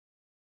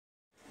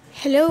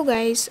Hello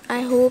guys,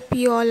 I hope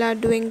you all are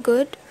doing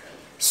good.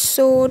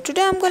 So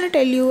today I'm going to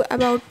tell you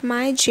about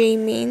my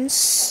JEE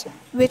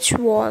which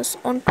was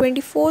on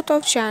 24th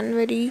of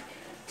January,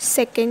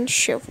 second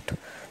shift.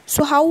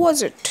 So how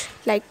was it?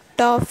 Like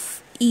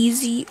tough,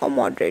 easy or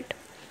moderate?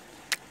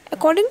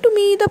 According to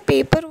me, the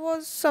paper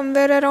was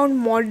somewhere around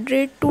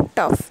moderate to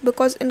tough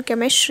because in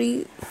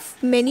chemistry,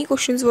 many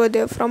questions were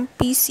there from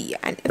PC,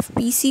 and if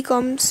PC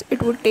comes,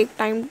 it would take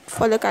time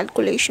for the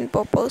calculation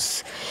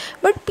purpose.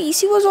 But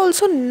PC was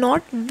also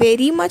not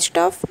very much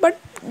tough, but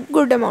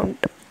good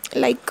amount,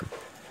 like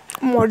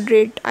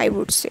moderate, I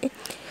would say,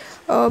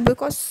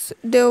 because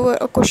there were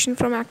a question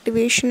from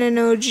activation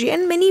energy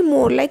and many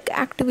more. Like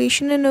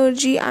activation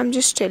energy, I'm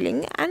just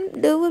telling, and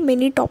there were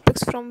many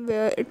topics from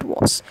where it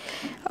was.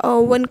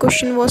 One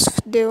question was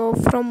there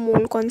from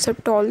mole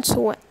concept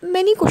also.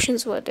 Many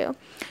questions were there.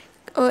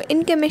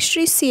 In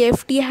chemistry,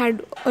 CFT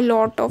had a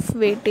lot of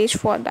weightage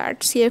for that.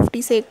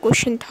 CFT से एक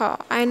question था.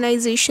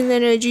 Ionization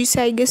energy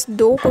से I guess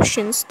दो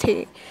questions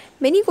थे.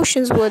 Many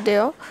questions were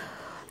there,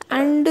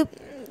 and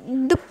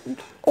the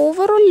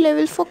overall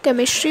level for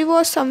chemistry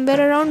was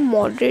somewhere around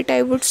moderate,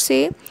 I would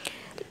say,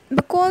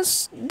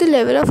 because the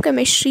level of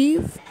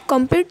chemistry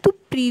compared to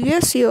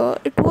previous year,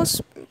 it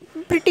was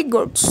pretty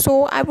good.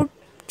 So I would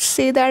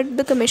say that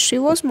the chemistry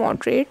was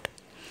moderate,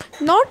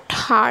 not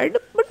hard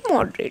but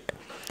moderate.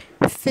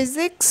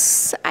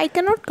 Physics, I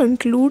cannot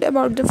conclude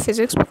about the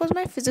physics because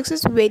my physics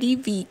is very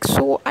weak,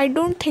 so I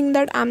don't think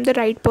that I'm the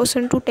right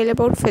person to tell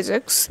about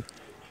physics.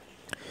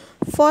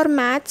 For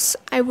maths,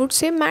 I would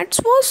say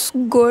maths was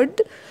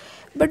good,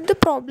 but the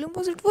problem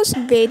was it was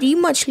very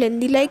much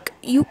lengthy. Like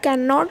you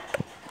cannot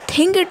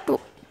think it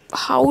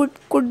how it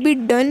could be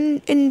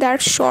done in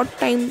that short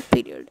time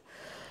period.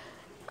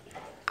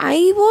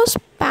 I was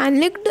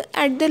panicked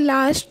at the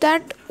last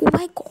that oh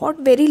my god,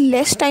 very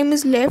less time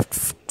is left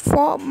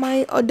for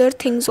my other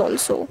things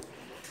also.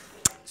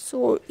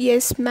 So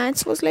yes,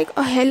 maths was like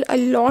a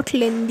lot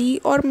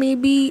lengthy, or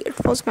maybe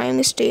it was my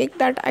mistake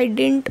that I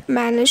didn't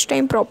manage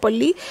time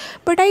properly.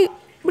 But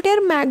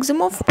there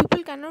maximum of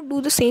people cannot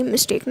do the same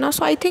mistake now.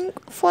 So I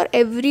think for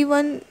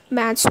everyone,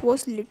 maths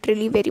was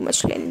literally very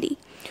much lengthy,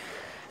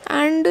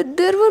 and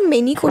there were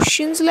many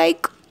questions.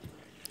 Like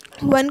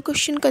one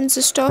question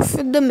consists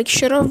of the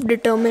mixture of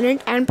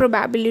determinant and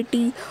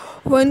probability.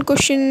 One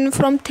question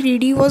from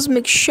 3D was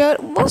mixture,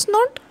 was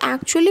not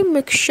actually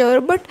mixture,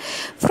 but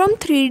from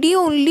 3D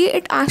only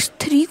it asked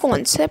three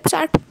concepts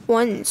at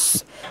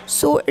once.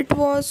 So it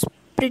was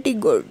pretty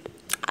good.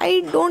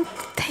 I don't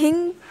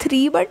think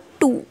three but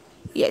two.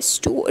 Yes,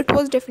 two. It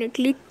was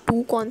definitely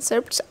two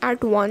concepts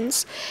at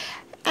once.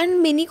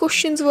 And many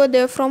questions were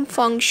there from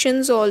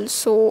functions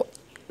also.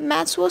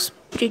 Maths was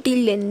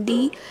pretty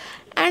lengthy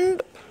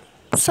and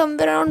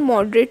somewhere around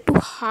moderate to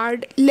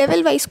hard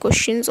level wise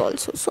questions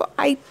also. So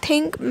I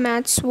think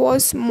maths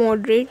was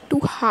moderate to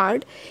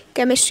hard,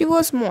 chemistry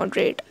was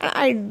moderate, and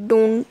I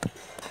don't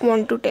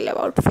want to tell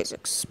about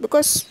physics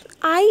because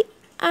I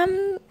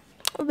am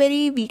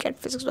very weak at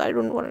physics, so I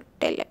don't want to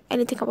tell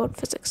anything about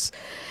physics.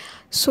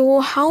 So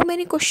how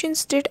many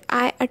questions did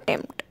I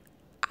attempt?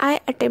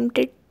 I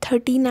attempted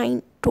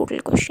 39 total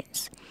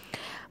questions.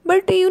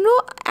 But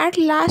at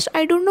last,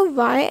 I don't know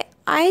why,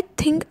 I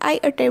think I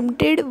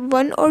attempted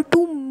one or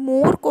two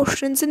more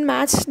questions in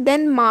maths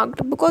than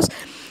marked, because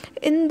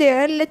in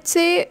there, let's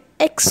say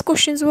X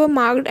questions were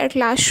marked at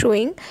last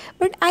showing,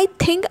 but I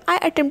think I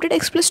attempted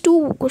X plus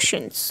 2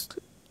 questions.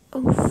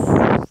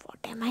 What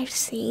am I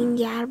saying,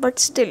 yeah? But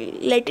still,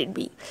 let it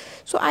be.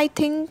 So I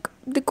think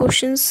the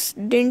questions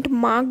didn't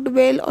marked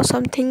well or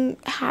something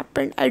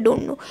happened. I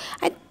don't know.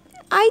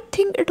 I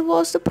think it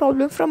was the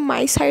problem from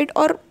my side,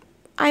 or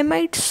I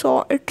might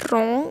saw it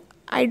wrong.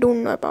 I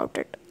don't know about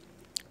it.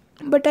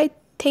 But I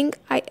think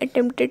I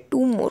attempted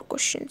two more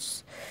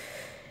questions.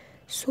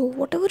 So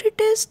whatever it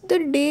is, the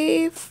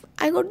day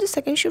I got the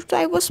second shift,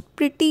 I was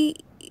pretty,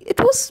 it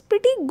was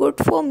pretty good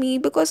for me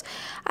because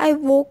I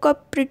woke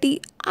up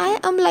pretty, I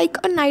am like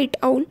a night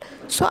owl,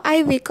 so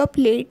I wake up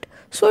late.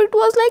 So it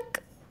was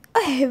like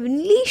a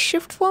heavenly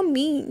shift for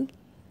me.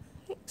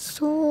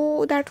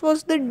 So that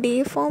was the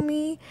day for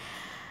me.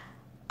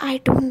 I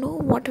don't know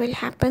what will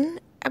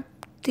happen at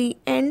the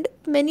end.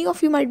 Many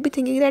of you might be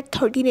thinking that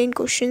 39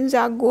 questions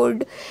are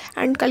good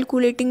and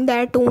calculating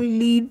that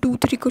only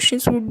 2-3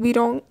 questions would be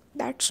wrong.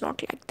 That's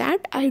not like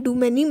that. I do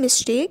many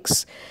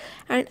mistakes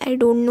and I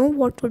don't know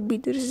what would be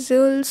the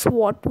results,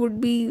 what would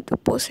be the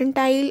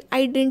percentile.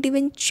 I didn't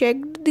even check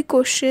the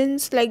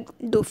questions like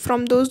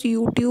from those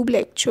YouTube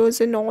lectures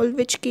and all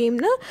which came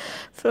na,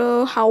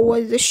 for how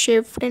was the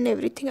shift and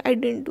everything. I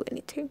didn't do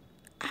anything.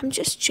 I'm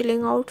just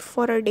chilling out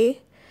for a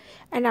day,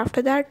 and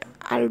after that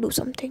I'll do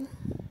something.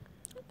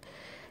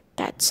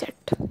 That's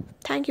it.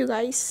 Thank you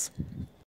guys.